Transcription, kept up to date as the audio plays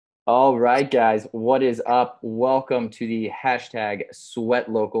All right, guys, what is up? Welcome to the hashtag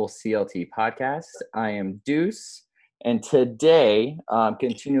Sweat Local CLT podcast. I am Deuce, and today,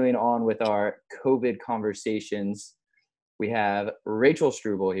 continuing on with our COVID conversations, we have Rachel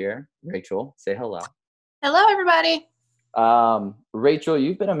Struble here. Rachel, say hello. Hello, everybody. Rachel,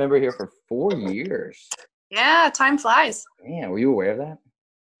 you've been a member here for 4 years. Yeah, time flies. Man, were you aware of that?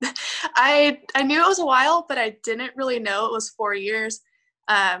 I knew it was a while, but I didn't really know it was 4 years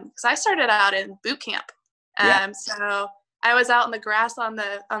because I started out in boot camp. Yeah. So I was out in the grass on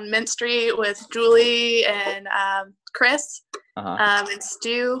Mint Street with Julie and Chris and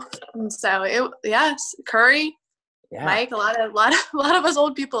Stu, and so Curry, Yeah. Mike, a lot of us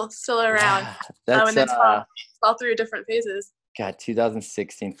old people still around. Yeah, that's and then all through different phases. God,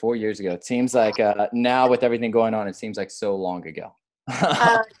 2016, 4 years ago. It seems like now with everything going on, it seems like so long ago.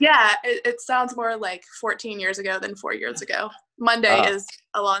 It sounds more like 14 years ago than 4 years ago. Monday is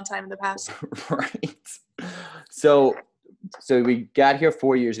a long time in the past. Right. So we got here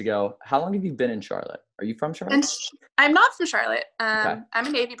 4 years ago. How long have you been in Charlotte? Are you from Charlotte? I'm not from Charlotte. Okay. I'm a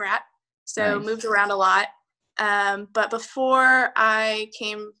Navy brat, so Nice. moved around a lot. But before I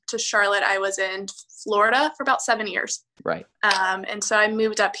came to Charlotte, I was in Florida for about 7 years. Right. And so I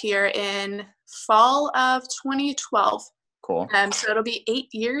moved up here in fall of 2012. Cool. So it'll be 8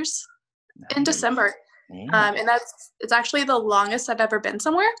 years in Nice. December. Yeah. And it's actually the longest I've ever been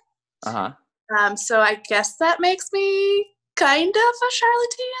somewhere. Uh-huh. So I guess that makes me kind of a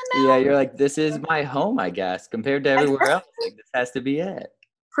Charlottean now. Yeah, you're like, this is my home, I guess, compared to everywhere else. Like, this has to be it.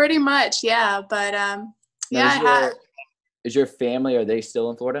 Pretty much, yeah. But Is your family, are they still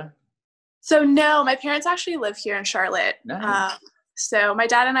in Florida? So no, my parents actually live here in Charlotte. Nice. So my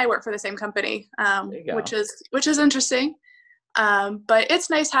dad and I work for the same company, There you go. which is interesting. But it's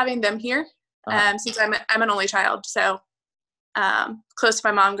nice having them here, since I'm an only child. So close to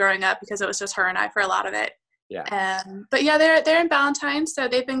my mom growing up because it was just her and I for a lot of it. Yeah. But yeah, they're in Ballantyne, so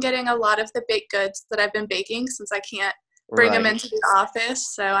they've been getting a lot of the baked goods that I've been baking since I can't bring them into the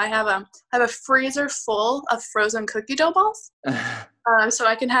office. So I have a freezer full of frozen cookie dough balls. So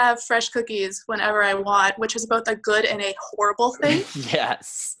I can have fresh cookies whenever I want, which is both a good and a horrible thing.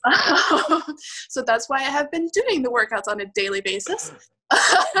 Yes. So that's why I have been doing the workouts on a daily basis.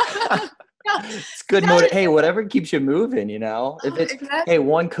 It's good hey, whatever keeps you moving, you know. If it's exactly. Hey,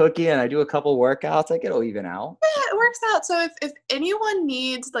 one cookie and I do a couple workouts, like it'll even out. Yeah, it works out. So if anyone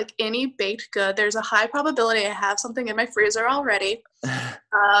needs like any baked good, there's a high probability I have something in my freezer already.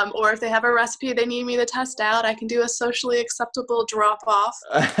 Or if they have a recipe they need me to test out, I can do a socially acceptable drop off.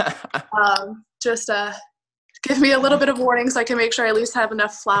 Just give me a little bit of warning so I can make sure I at least have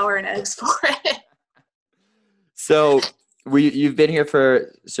enough flour and eggs for it. So you've been here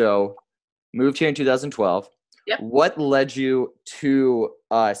moved here in 2012. Yep. What led you to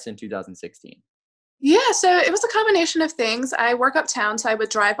us in 2016? Yeah, so it was a combination of things. I work uptown, so I would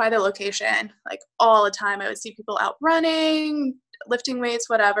drive by the location like all the time. I would see people out running, lifting weights,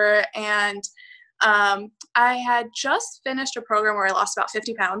 whatever. And I had just finished a program where I lost about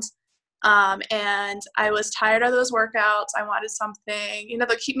 50 pounds. And I was tired of those workouts. I wanted something,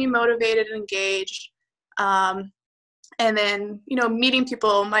 that keep me motivated and engaged. And then, meeting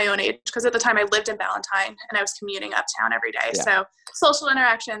people my own age, because at the time I lived in Ballantyne and I was commuting uptown every day. Yeah. So social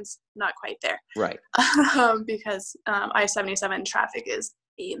interactions, not quite there. Right. Because I-77 traffic is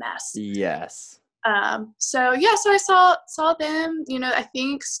a mess. Yes. So I saw them, I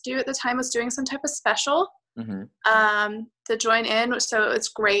think Stu at the time was doing some type of special to join in. So it's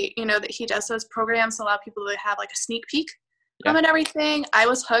great, that he does those programs to allow people to have like a sneak peek and everything. I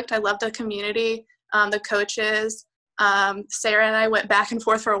was hooked. I love the community, the coaches. Sarah and I went back and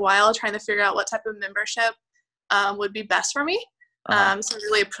forth for a while trying to figure out what type of membership would be best for me. So I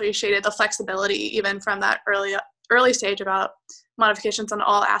really appreciated the flexibility even from that early stage about modifications on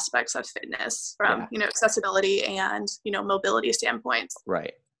all aspects of fitness from, accessibility and, mobility standpoints.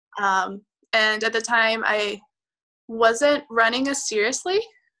 Right. And at the time I wasn't running as seriously.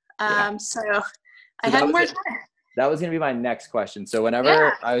 So I had more time. That was going to be my next question. So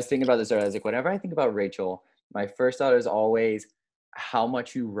whenever I was thinking about this earlier, I was like, whenever I think about Rachel, my first thought is always how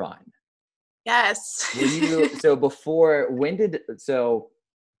much you run. Yes. So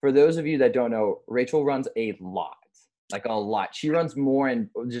for those of you that don't know, Rachel runs a lot. She runs more in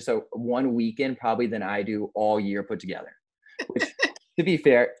just one weekend probably than I do all year put together, which to be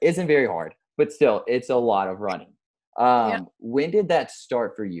fair, isn't very hard, but still it's a lot of running. When did that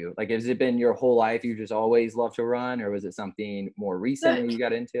start for you? Like, has it been your whole life you just always loved to run, or was it something more recently you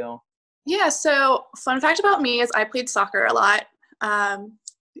got into? Yeah, so fun fact about me is I played soccer a lot.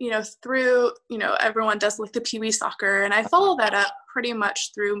 through, everyone does like the Pee Wee soccer, and I followed that up pretty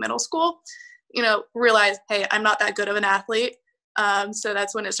much through middle school, realized, hey, I'm not that good of an athlete. So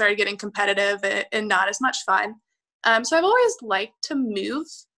that's when it started getting competitive and not as much fun. So I've always liked to move,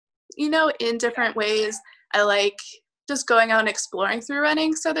 in different ways. I like just going out and exploring through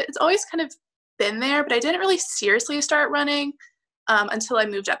running. So that it's always kind of been there, but I didn't really seriously start running until I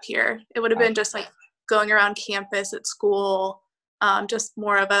moved up here. It would have been just like going around campus at school, just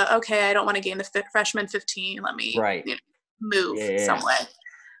more of okay, I don't want to gain the freshman 15. Let me move some way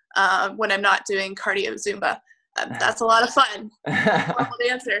when I'm not doing cardio Zumba. That's a lot of fun. I'm a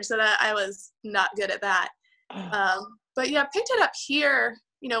dancer, so that I was not good at that. But yeah, picked it up here,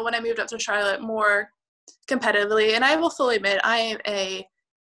 when I moved up to Charlotte more competitively. And I will fully admit, I am a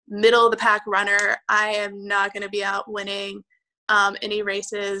middle of the pack runner. I am not going to be out winning any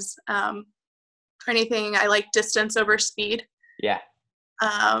races or anything. I like distance over speed. Yeah.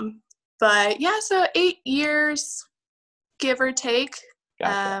 But yeah, so 8 years, give or take.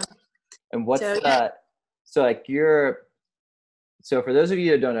 Gotcha. And what's so for those of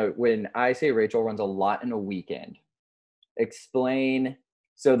you that don't know, when I say Rachel runs a lot in a weekend, explain.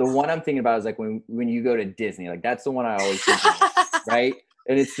 So the one I'm thinking about is like when you go to Disney, like that's the one I always think of, right?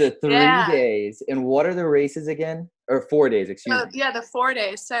 And it's the 3 days. And what are the races again? Or 4 days, excuse me. Yeah, the 4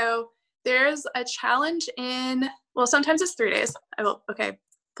 days. So there's a challenge sometimes it's 3 days. I will,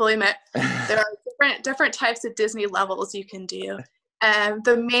 fully admit. There are different types of Disney levels you can do. And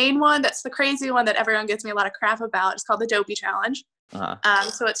the main one, that's the crazy one that everyone gives me a lot of crap about, is called the Dopey Challenge.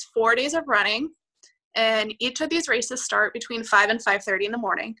 So it's 4 days of running. And each of these races start between 5 and 5:30 in the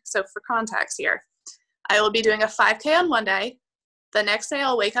morning. So for context here, I will be doing a 5K on one day. The next day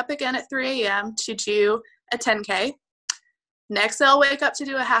I'll wake up again at 3 a.m. to do a 10K. Next day I'll wake up to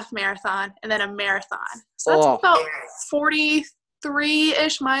do a half marathon and then a marathon. So that's about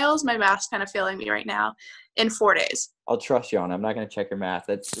 43-ish miles. My math's kind of failing me right now, in 4 days. I'll trust you on it. I'm not going to check your math.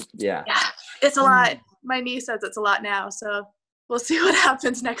 Yeah, it's a lot. My knee says it's a lot now. So we'll see what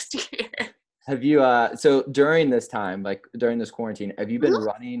happens next year. Have you, so during this time, like during this quarantine, have you been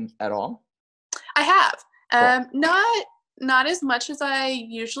running at all? I have. Not as much as I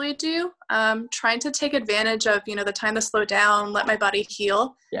usually do. Trying to take advantage of, the time to slow down, let my body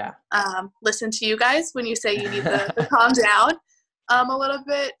heal. Yeah. Listen to you guys when you say you need to calm down a little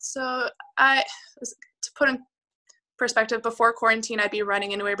bit. So to put in perspective, before quarantine, I'd be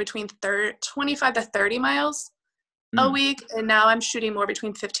running anywhere between 25 to 30 miles a week. And now I'm shooting more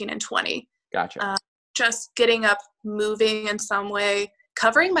between 15 and 20. Gotcha. Just getting up, moving in some way,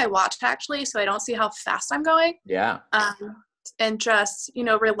 covering my watch actually, so I don't see how fast I'm going. Yeah. And just,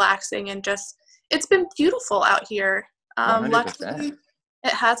 relaxing, and just, it's been beautiful out here. 100%. Luckily,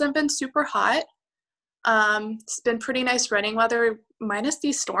 it hasn't been super hot. It's been pretty nice running weather, minus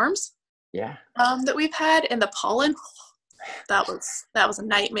these storms. Yeah. That we've had, and the pollen. That was a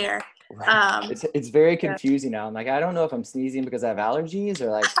nightmare. Right. It's very confusing now. I'm like, I don't know if I'm sneezing because I have allergies, or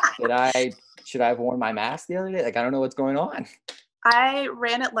like, should I have worn my mask the other day? Like, I don't know what's going on. I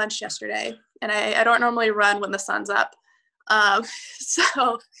ran at lunch yesterday, and I don't normally run when the sun's up.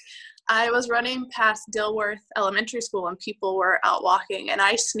 So I was running past Dilworth Elementary School, and people were out walking, and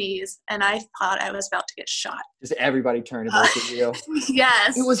I sneezed, and I thought I was about to get shot. Just everybody turned to both of you.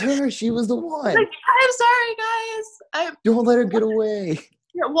 Yes. It was her. She was the one. Like, I'm sorry, guys. Don't let her get away.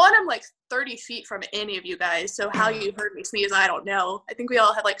 One, I'm like 30 feet from any of you guys, so how you heard me sneeze, I don't know. I think we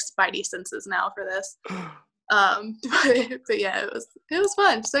all have like spidey senses now for this. But yeah, it was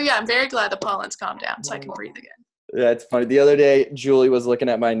fun. So yeah, I'm very glad the pollen's calmed down so I can breathe again. Yeah, it's funny. The other day, Julie was looking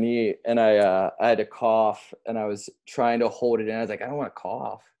at my knee, and I had to cough, and I was trying to hold it in. I was like, I don't want to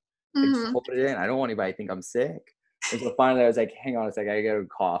cough. Like, just hold it in. I don't want anybody to think I'm sick. And so finally, I was like, hang on a second. I got to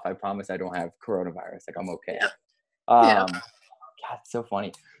cough. I promise I don't have coronavirus. Like, I'm okay. Yep. God, it's so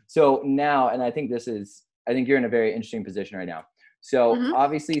funny. So now, and I think you're in a very interesting position right now. So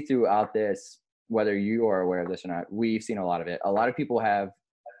obviously throughout this, whether you are aware of this or not, we've seen a lot of it. A lot of people have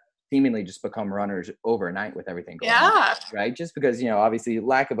seemingly just become runners overnight with everything going on, right? Just because, obviously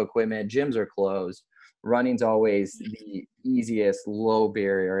lack of equipment, gyms are closed. Running's always the easiest low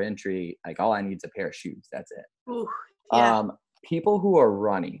barrier entry. Like, all I need is a pair of shoes. That's it. Ooh, yeah. People who are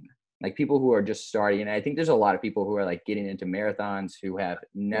running, like people who are just starting, and I think there's a lot of people who are like getting into marathons who have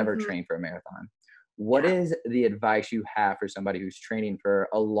never trained for a marathon. What is the advice you have for somebody who's training for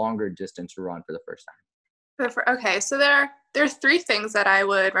a longer distance run for the first time? Okay, so there are 3 things that I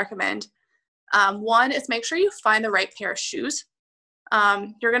would recommend. One is make sure you find the right pair of shoes.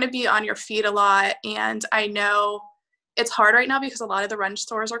 You're going to be on your feet a lot, and I know it's hard right now because a lot of the run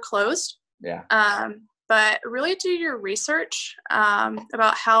stores are closed. Yeah. but really do your research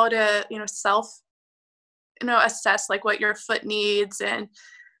about how to, assess like what your foot needs, and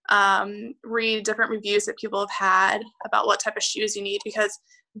read different reviews that people have had about what type of shoes you need, because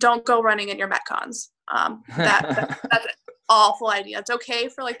don't go running in your Metcons. That's an awful idea. It's okay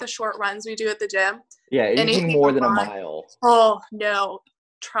for like the short runs we do at the gym. Yeah, anything more than a mile. Oh no,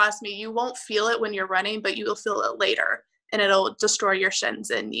 trust me, you won't feel it when you're running, but you will feel it later, and it'll destroy your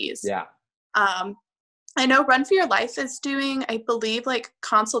shins and knees. Yeah. I know Run for Your Life is doing, I believe, like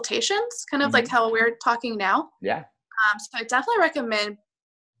consultations, kind of like how we're talking now. Yeah. So I definitely recommend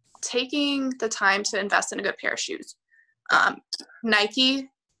taking the time to invest in a good pair of shoes. Nike,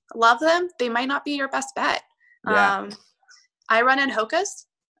 love them. They might not be your best bet. Yeah. I run in Hoka's,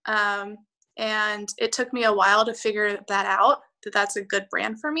 and it took me a while to figure that out, that that's a good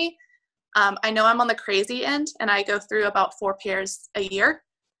brand for me. I know I'm on the crazy end, and I go through about 4 pairs a year.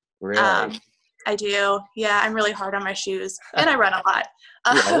 Really? I do. Yeah, I'm really hard on my shoes, and I run a lot.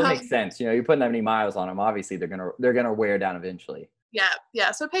 Yeah, that makes sense. You're putting that many miles on them. Obviously, they're gonna wear down eventually. Yeah.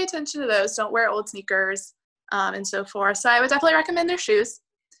 So pay attention to those. Don't wear old sneakers, and so forth. So I would definitely recommend their shoes.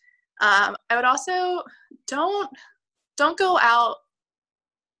 I would also don't go out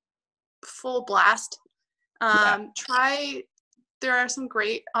full blast. There are some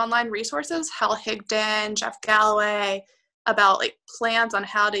great online resources, Hal Higdon, Jeff Galloway, about like plans on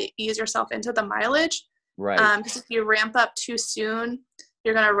how to ease yourself into the mileage. Right. Because if you ramp up too soon,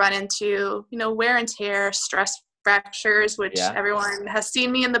 you're going to run into, wear and tear, stress fractures, which everyone has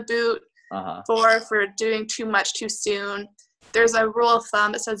seen me in the boot for doing too much too soon. There's a rule of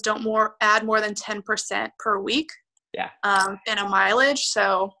thumb that says don't add more than 10% per week. Yeah. In a mileage.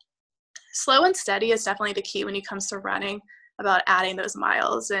 So slow and steady is definitely the key when it comes to running, about adding those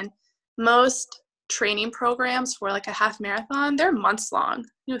miles. And most training programs for like a half marathon, they're months long,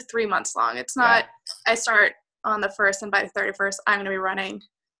 3 months long. It's not, I start on the 1st and by the 31st, I'm going to be running,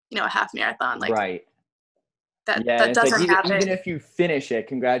 a half marathon. Like, right. That doesn't happen. Even if you finish it,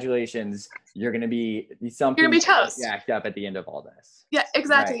 congratulations, you're going to be something. You're going to be toast. Jacked up at the end of all this. Yeah,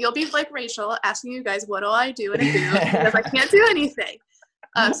 exactly. Right. You'll be like Rachel, asking you guys, what do I do in a boot? Because I can't do anything.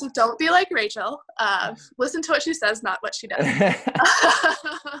 So don't be like Rachel. Listen to what she says, not what she does.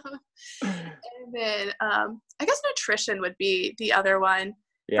 And then I guess nutrition would be the other one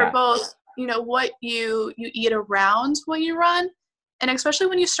for both, what you eat around when you run. And especially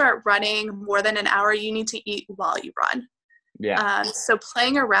when you start running more than an hour, you need to eat while you run. Yeah. So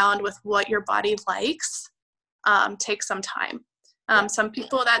playing around with what your body likes takes some time. Some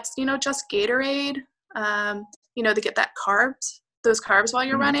people that's, just Gatorade, to get those carbs while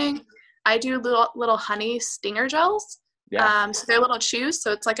you're running. I do little honey stinger gels. Yeah. So they're little chews.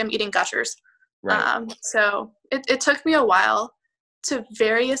 So it's like I'm eating Gushers. Right. So it took me a while to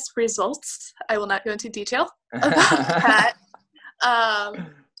various results. I will not go into detail about that.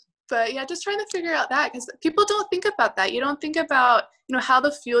 But yeah, just trying to figure out that, because people don't think about that. You don't think about, how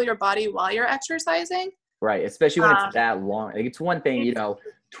to fuel your body while you're exercising. Right. Especially when it's that long. Like, it's one thing,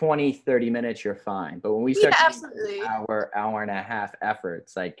 20, 30 minutes, you're fine. But when we start absolutely. hour and a half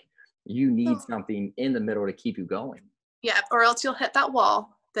efforts, like, you need something in the middle to keep you going. Yeah. Or else you'll hit that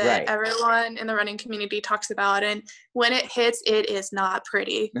wall that everyone in the running community talks about. And when it hits, it is not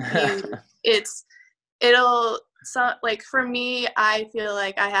pretty. So like for me, I feel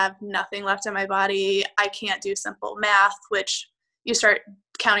like I have nothing left in my body. I can't do simple math, which you start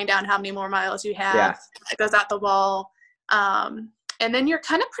counting down how many more miles you have. Yeah. It goes out the wall. And then you're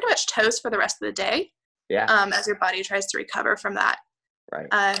kind of pretty much toast for the rest of the day. Yeah. As your body tries to recover from that.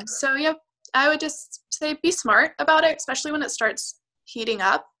 Right. So yeah, I would just say be smart about it, especially when it starts heating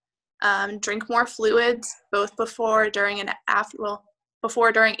up. Drink more fluids, both before, during, and after. Well,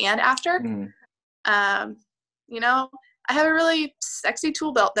 before, during, and after. Mm. I have a really sexy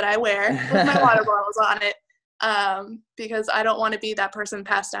tool belt that I wear with my water bottles on it, because I don't want to be that person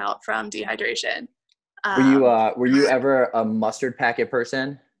passed out from dehydration. Were you ever a mustard packet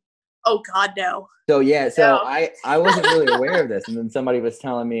person? Oh God, no. So I wasn't really aware of this, and then somebody was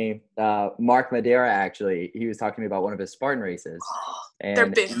telling me, Mark Madera, actually, he was talking to me about one of his Spartan races, and they're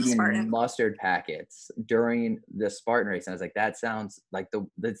big eating Spartan mustard packets during the Spartan race. And I was like, that sounds like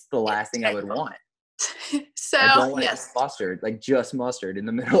that's the last thing I would want. So I don't like mustard, like just mustard in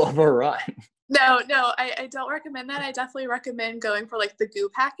the middle of a run. No, I don't recommend that. I definitely recommend going for like the goo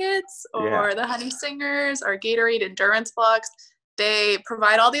packets or the honey stingers or Gatorade endurance blocks. They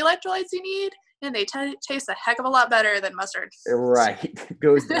provide all the electrolytes you need, and they taste a heck of a lot better than mustard. Right. It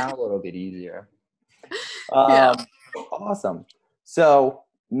goes down a little bit easier. Awesome. So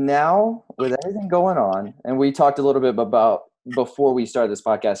now with everything going on, and we talked a little bit about before we started this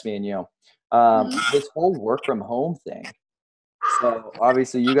podcast, me and you, This whole work from home thing. So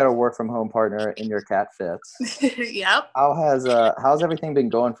obviously you got a work from home partner in your cat Fitz. Yep. How's everything been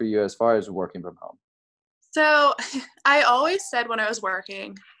going for you as far as working from home? So I always said when I was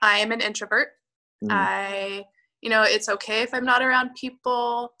working, I am an introvert. It's okay if I'm not around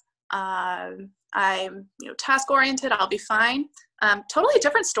people. I'm, task oriented. I'll be fine. Totally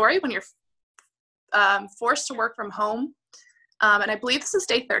different story when you're forced to work from home. And I believe this is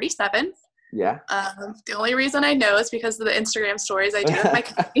day 37. Yeah. The only reason I know is because of the Instagram stories I do with my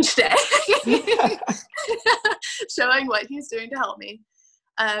cat each day, showing what he's doing to help me.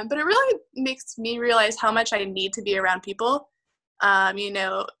 But it really makes me realize how much I need to be around people. A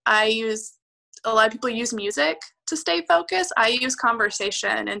lot of people use music to stay focused. I use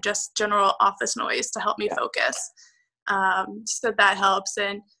conversation and just general office noise to help me focus. So that helps.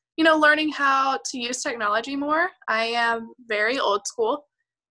 And, learning how to use technology more. I am very old school.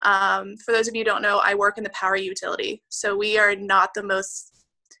 For those of you who don't know, I work in the power utility. So we are not the most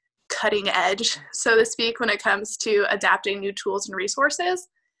cutting edge, so to speak, when it comes to adapting new tools and resources.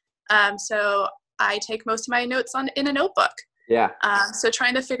 So I take most of my notes in a notebook. Yeah. So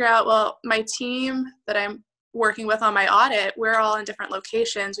trying to figure out, well, my team that I'm working with on my audit, we're all in different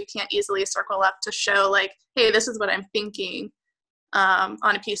locations. We can't easily circle up to show like, hey, this is what I'm thinking on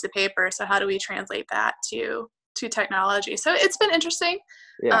a piece of paper. So how do we translate that to technology? So it's been interesting.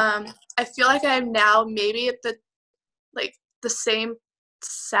 Yeah. I feel like I'm now maybe at the same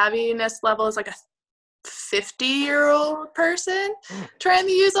savviness level as like a 50-year-old person trying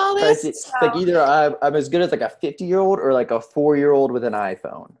to use all this. It's like either I'm as good as like a 50-year-old or like a 4-year-old with an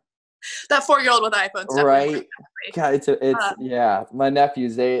iPhone. That 4-year-old with iPhones, right? God, it's yeah. My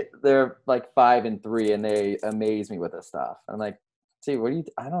nephews, they're like 5 and 3, and they amaze me with this stuff. I'm like, see,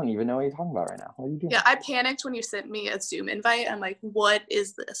 I don't even know what you're talking about right now. What are you doing? Yeah, I panicked when you sent me a Zoom invite. I'm like, what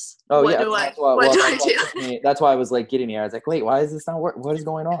is this? Oh, what yeah. do I do? That's why I was like getting here. I was like, wait, why is this not work? What is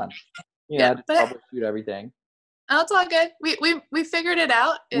going on? I had to troubleshoot everything. Oh, it's all good. We figured it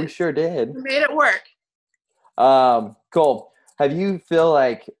out. We sure did. We made it work. Cool. Have you feel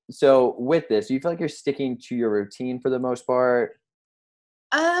like, so with this, do you feel like you're sticking to your routine for the most part?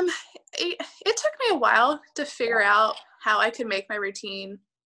 It took me a while to figure out how I could make my routine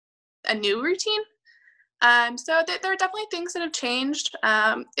a new routine. So there are definitely things that have changed.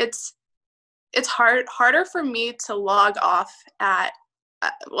 It's harder for me to log off at,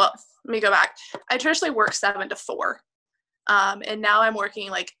 let me go back. I traditionally work 7 to 4. And now I'm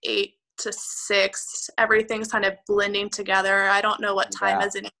working like 8 to 6. Everything's kind of blending together. I don't know what time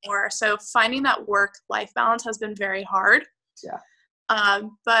is anymore. So finding that work-life balance has been very hard. Yeah.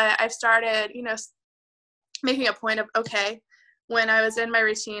 But I've started, making a point of, okay, when I was in my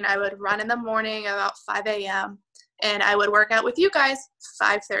routine, I would run in the morning about 5 a.m. and I would work out with you guys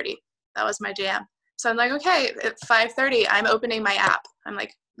 5:30. That was my jam. So I'm like, okay, at 5:30, I'm opening my app. I'm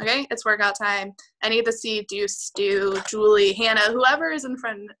like, okay, it's workout time. I need to see Deuce, Stu, Julie, Hannah, whoever is in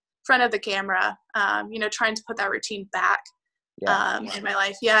front of the camera, trying to put that routine back in my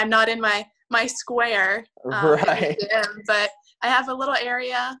life. Yeah, I'm not in my square, right. Gym, but I have a little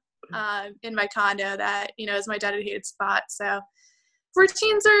area in my condo that, is my dedicated spot. So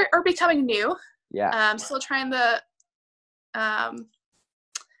routines are becoming new. Yeah. Still trying to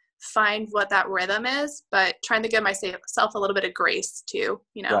find what that rhythm is, but trying to give myself a little bit of grace too.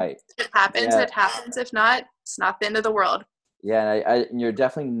 Right. If it happens, it happens. If not, it's not the end of the world. Yeah, you're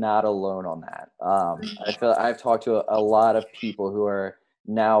definitely not alone on that. I feel I've talked to a lot of people who are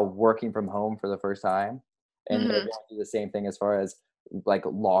now working from home for the first time, and they're going through the same thing as far as like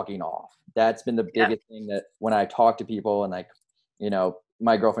logging off. That's been the biggest thing that when I talk to people, and like,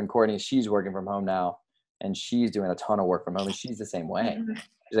 my girlfriend Courtney, she's working from home now, and she's doing a ton of work from home, and she's the same way.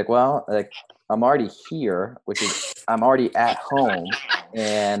 She's like, well, like I'm already here, which is I'm already at home,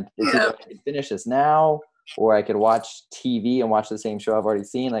 and it's either I can finish this now, or I could watch TV and watch the same show I've already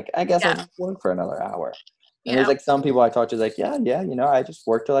seen. Like, I guess I'll just work for another hour. And there's like some people I talk to like, yeah, I just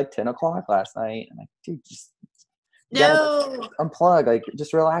worked till like 10 o'clock last night. I'm like, dude, just unplug, like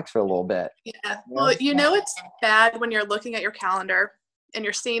just relax for a little bit. Yeah. Well, it's bad when you're looking at your calendar and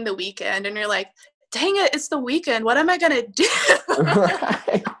you're seeing the weekend and you're like, dang it, it's the weekend. What am I going to do?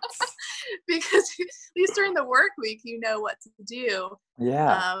 Right. Because at least during the work week, you know what to do.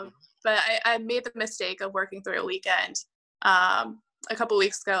 Yeah. But I made the mistake of working through a weekend. A couple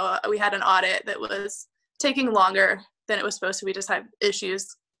weeks ago, we had an audit that was taking longer than it was supposed to. We just had issues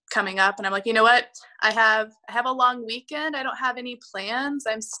coming up, and I'm like, you know what? I have a long weekend. I don't have any plans.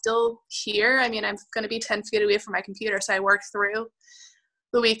 I'm still here. I mean, I'm going to be 10 feet away from my computer, so I work through.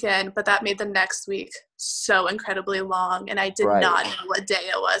 the weekend, but that made the next week so incredibly long, and I did not know what day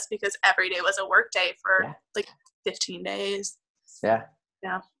it was because every day was a work day for like 15 days. Yeah.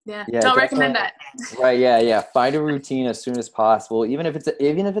 Don't recommend that. Right. Yeah. Find a routine as soon as possible, even if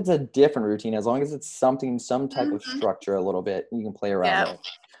it's a different routine, as long as it's some type of structure a little bit, you can play around with.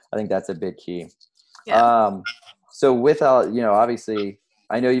 I think that's a big key. So without, obviously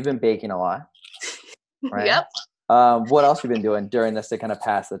I know you've been baking a lot, right? Yep. What else have you been doing during this to kind of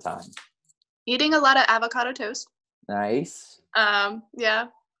pass the time? Eating a lot of avocado toast. Nice. Yeah.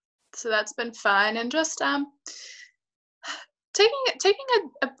 So that's been fun, and just taking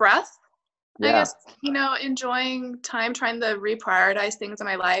a breath. Yeah. I guess, enjoying time, trying to reprioritize things in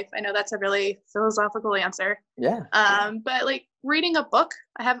my life. I know that's a really philosophical answer. Yeah. But like reading a book,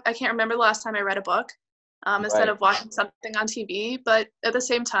 I can't remember the last time I read a book, instead of watching something on TV, but at the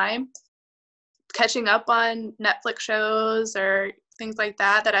same time, catching up on Netflix shows or things like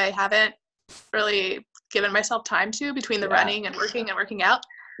that I haven't really given myself time to between the running and working out.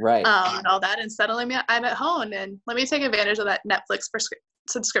 Right. And all that. And suddenly I'm at home, and let me take advantage of that Netflix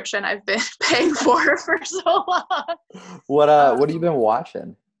subscription I've been paying for so long. What have you been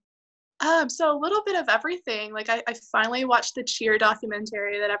watching? So a little bit of everything. Like I finally watched the Cheer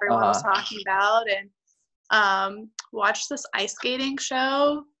documentary that everyone was talking about, and watched this ice skating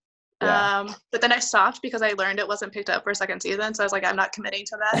show. Yeah. But then I stopped because I learned it wasn't picked up for a second season. So I was like, I'm not committing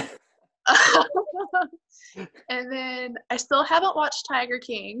to that. And then I still haven't watched Tiger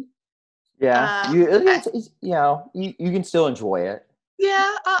King. Yeah, you can still enjoy it.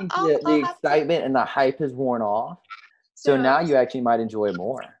 Yeah, the excitement and the hype has worn off, so now you actually might enjoy it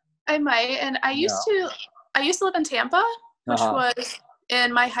more. I might, and I used to live in Tampa, which was,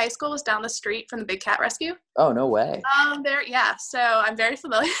 and my high school was down the street from the Big Cat Rescue. Oh, no way. So I'm very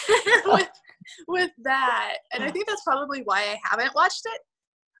familiar with that, and I think that's probably why I haven't watched it.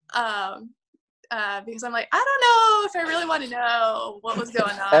 Because I'm like, I don't know if I really want to know what was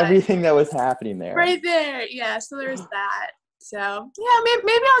going on. Everything that was happening there. Right there, yeah. So there's that. So yeah,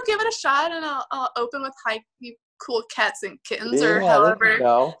 maybe I'll give it a shot, and I'll open with cool cats and kittens, or however that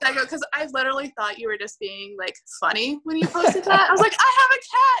go. Because I literally thought you were just being like funny when you posted that. I was like, I have a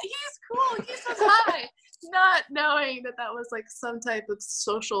cat. He's cool. He says hi. Not knowing that was like some type of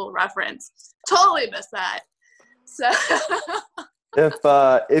social reference. Totally missed that. So. If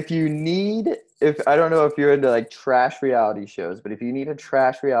I don't know if you're into like trash reality shows, but if you need a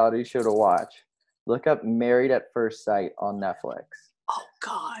trash reality show to watch, look up Married at First Sight on Netflix. Oh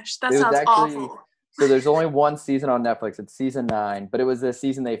gosh, that sounds awful. So there's only one season on Netflix. It's season 9, but it was the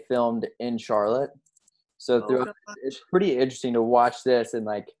season they filmed in Charlotte. So it's pretty interesting to watch this, and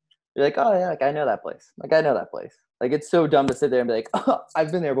like you're like, oh yeah, like I know that place. Like it's so dumb to sit there and be like, oh,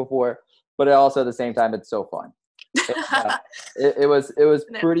 I've been there before, but also at the same time, it's so fun. It was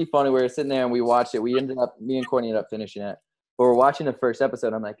pretty funny. We were sitting there and we watched it. Me and Courtney ended up finishing it. But we're watching the first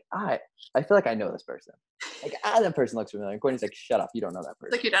episode. I'm like, I feel like I know this person. Like, that person looks familiar. And Courtney's like, shut up, you don't know that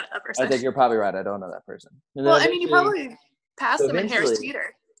person. Like, you don't know that person. I think you're probably right. I don't know that person. Well, I mean, you probably passed them in Harris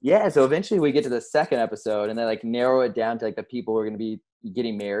Teeter. Yeah, so eventually we get to the second episode, and they like narrow it down to like the people who are going to be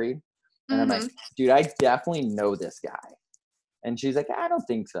getting married. And I'm like, dude, I definitely know this guy. And she's like, I don't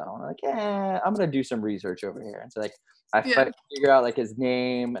think so. And I'm like, I'm going to do some research over here. And so like, I figure out like his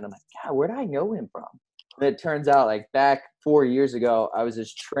name, and I'm like, God, where did I know him from? And it turns out like back 4 years ago, I was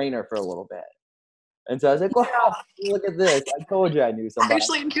his trainer for a little bit. And so I was like, wow, look at this. I told you I knew somebody. I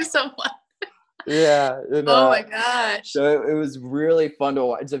actually knew someone. Yeah. And, oh my gosh. So it was really fun to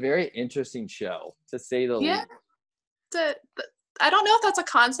watch. It's a very interesting show, to say the least. I don't know if that's a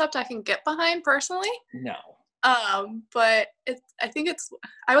concept I can get behind personally. No. But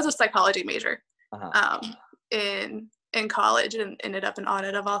I was a psychology major in college, and ended up in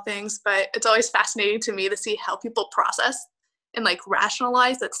audit of all things. But it's always fascinating to me to see how people process and like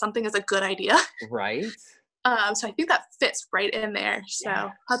rationalize that something is a good idea. Right. So I think that fits right in there. So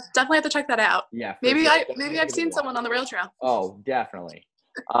I'll definitely have to check that out. Yeah. Maybe I've seen someone on the rail trail. Oh, definitely.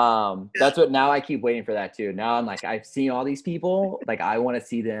 That's what, now I keep waiting for that too. Now I'm like, I've seen all these people, like I want to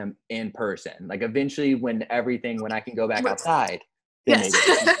see them in person. Like eventually when I can go back outside. Yes.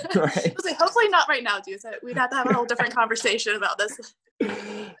 Right? Hopefully not right now, dude. So we'd have to have a whole different conversation about this.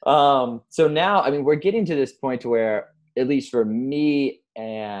 So now, I mean, we're getting to this point to where, at least for me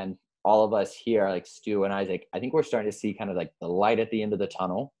and all of us here, like Stu and Isaac, I think we're starting to see kind of like the light at the end of the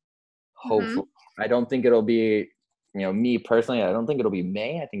tunnel. Hopefully. I don't think it'll be, me personally, I don't think it'll be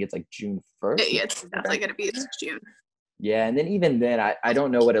May. I think it's like June 1st. Yeah, it's definitely going to be June. Yeah, and then even then, I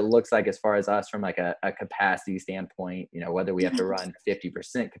don't know what it looks like as far as us from like a capacity standpoint, whether we have to run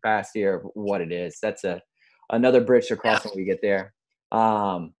 50% capacity or what it is. That's another bridge to cross when we get there.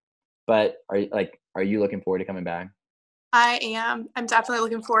 But are you looking forward to coming back? I am. I'm definitely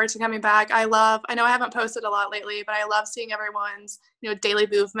looking forward to coming back. I know I haven't posted a lot lately, but I love seeing everyone's, daily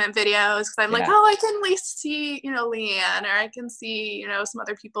movement videos because I'm like, Yeah. oh, I can at least see, Leanne, or I can see, some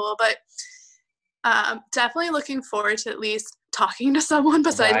other people. But definitely looking forward to at least talking to someone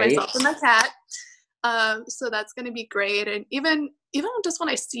besides Right. myself and my cat. So that's going to be great. And even just when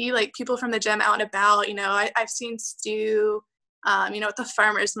I see like people from the gym out and about, I've seen Stu, at the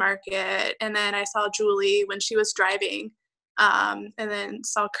farmer's market, and then I saw Julie when she was driving, and then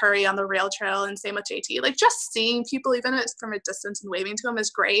saw Curry on the rail trail, and same with JT. Like just seeing people, even if it's from a distance and waving to them, is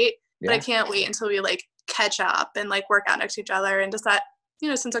great. Yeah. But I can't wait until we like catch up and like work out next to each other and just that,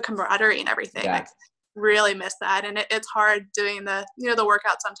 sense of camaraderie and everything. Yeah. Like really miss that, and it's hard doing the the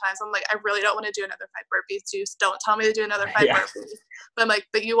workout sometimes. I'm like, I really don't want to do another 5 burpees. Just don't tell me to do another 5 burpees. But I'm like,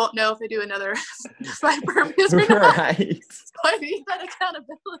 but you won't know if I do another 5 burpees or not. Right. So I need that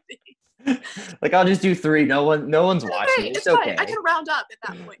accountability. Like I'll just do 3. No one's watching. It's okay. fine. I can round up at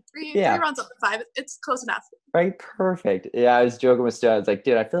that point. 3 rounds up to 5. It's close enough. Right. Perfect. Yeah, I was joking with Stu. I was like,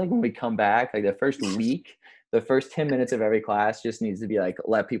 dude, I feel like when we come back, like the first week, the first 10 minutes of every class just needs to be like,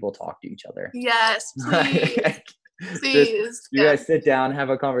 let people talk to each other. Yes, please. Please. You guys sit down, have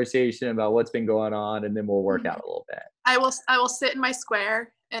a conversation about what's been going on, and then we'll work out a little bit. I will sit in my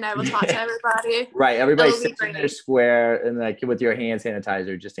square and I will talk to everybody. Right. Everybody sits in their square and like with your hand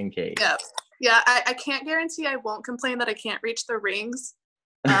sanitizer just in case. Yep. Yeah. I can't guarantee I won't complain that I can't reach the rings.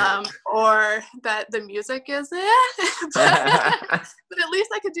 Or that the music is but at least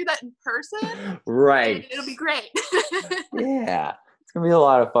I could do that in person. Right. It'll be great. Yeah. It's gonna be a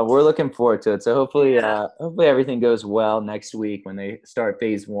lot of fun. We're looking forward to it. So hopefully everything goes well next week when they start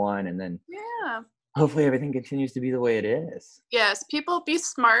phase 1, and then hopefully everything continues to be the way it is. Yes, people be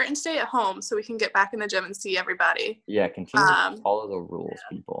smart and stay at home so we can get back in the gym and see everybody. Yeah, continue to follow the rules,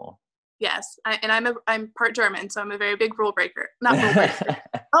 people. Yes, I'm part German, so I'm a very big rule breaker. Not rule breaker.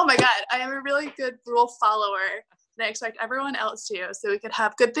 Oh my God, I am a really good rule follower, and I expect everyone else to, so we could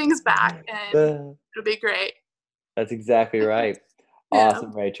have good things back, and it'll be great. That's exactly right.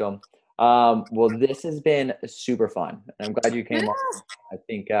 Awesome, Rachel. Well, this has been super fun. I'm glad you came on. I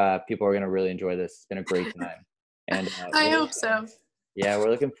think people are going to really enjoy this. It's been a great time. And I hope so. Yeah, we're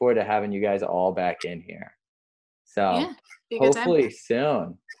looking forward to having you guys all back in here. So hopefully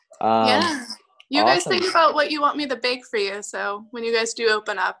soon. You guys think about what you want me to bake for you. So when you guys do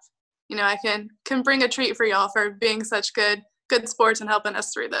open up, I can bring a treat for y'all for being such good sports and helping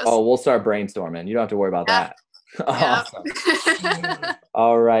us through this. Oh, we'll start brainstorming. You don't have to worry about that. Awesome.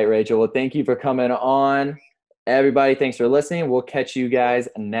 All right, Rachel. Well, thank you for coming on. Everybody, thanks for listening. We'll catch you guys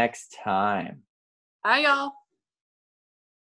next time. Bye, y'all.